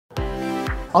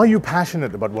Are you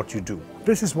passionate about what you do?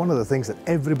 This is one of the things that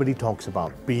everybody talks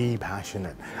about, be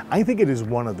passionate. I think it is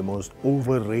one of the most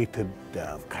overrated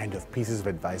kind of pieces of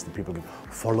advice that people give.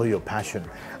 Follow your passion.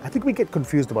 I think we get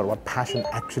confused about what passion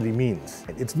actually means.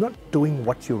 It's not doing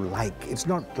what you like. It's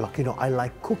not like, I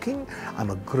like cooking, I'm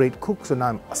a great cook, so now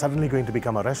I'm suddenly going to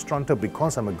become a restaurateur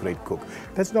because I'm a great cook.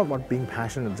 That's not what being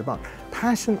passionate is about.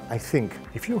 Passion, I think,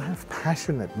 if you have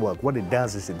passion at work, what it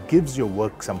does is it gives your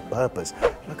work some purpose.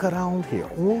 Look around here.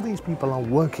 All these people are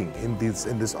working in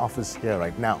this office here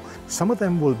right now. Some of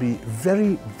them will be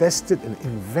very vested and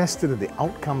invested in the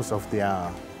outcomes of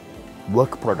their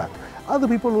work product. Other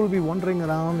people will be wandering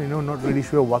around, not really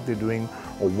sure what they're doing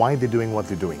or why they're doing what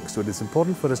they're doing. So it is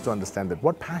important for us to understand that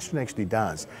what passion actually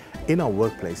does in our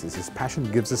workplaces is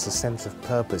passion gives us a sense of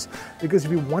purpose. Because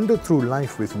if you wander through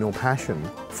life with no passion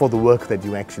for the work that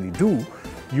you actually do,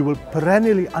 you will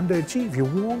perennially underachieve. You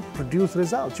won't produce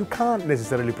results. You can't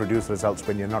necessarily produce results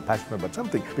when you're not passionate about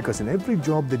something, because in every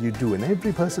job that you do, and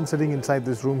every person sitting inside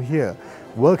this room here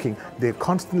working, they're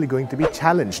constantly going to be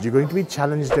challenged. You're going to be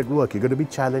challenged at work. You're going to be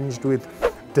challenged with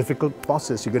difficult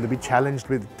bosses. You're going to be challenged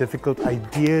with difficult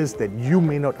ideas that you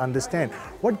may not understand.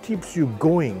 What keeps you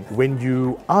going when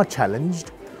you are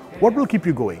challenged? What will keep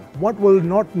you going? What will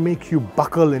not make you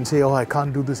buckle and say, oh, I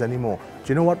can't do this anymore? Do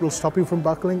you know what will stop you from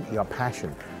buckling? Your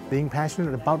passion. Being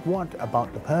passionate about what?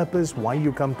 About the purpose, why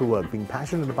you come to work. Being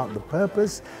passionate about the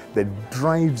purpose that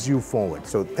drives you forward.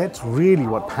 So that's really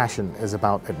what passion is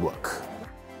about at work.